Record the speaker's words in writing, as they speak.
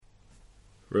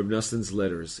Reb Noson's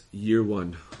Letters, Year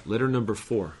 1, Letter number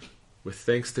 4. With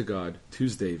thanks to God,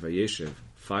 Tuesday, Vayeshev,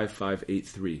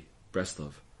 5583,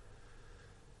 Breslov.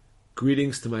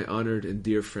 Greetings to my honored and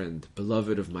dear friend,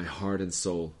 beloved of my heart and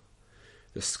soul,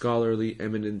 the scholarly,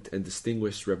 eminent, and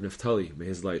distinguished Reb Naftali, may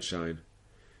his light shine,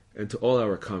 and to all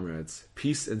our comrades,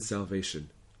 peace and salvation.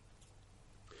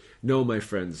 Know, my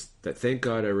friends, that thank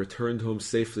God I returned home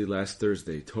safely last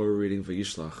Thursday, Torah reading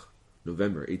Vayishlach,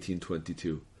 November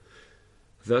 1822.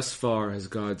 Thus far has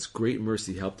God's great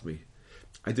mercy helped me.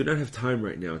 I do not have time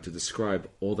right now to describe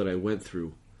all that I went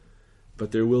through,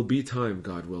 but there will be time,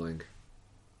 God willing.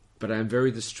 But I am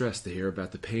very distressed to hear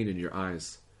about the pain in your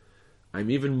eyes. I am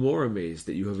even more amazed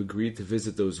that you have agreed to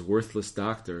visit those worthless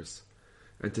doctors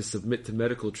and to submit to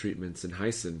medical treatments in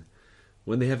Heisen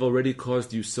when they have already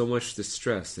caused you so much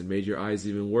distress and made your eyes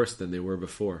even worse than they were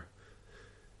before.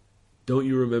 Don't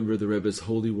you remember the Rebbe's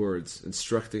holy words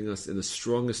instructing us in the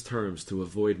strongest terms to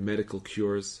avoid medical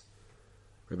cures?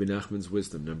 Rabbi Nachman's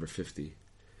Wisdom, number 50.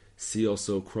 See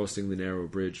also Crossing the Narrow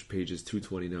Bridge, pages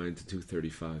 229 to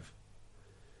 235.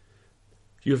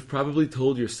 You have probably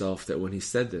told yourself that when he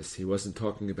said this, he wasn't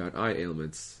talking about eye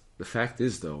ailments. The fact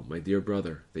is, though, my dear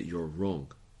brother, that you're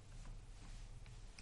wrong.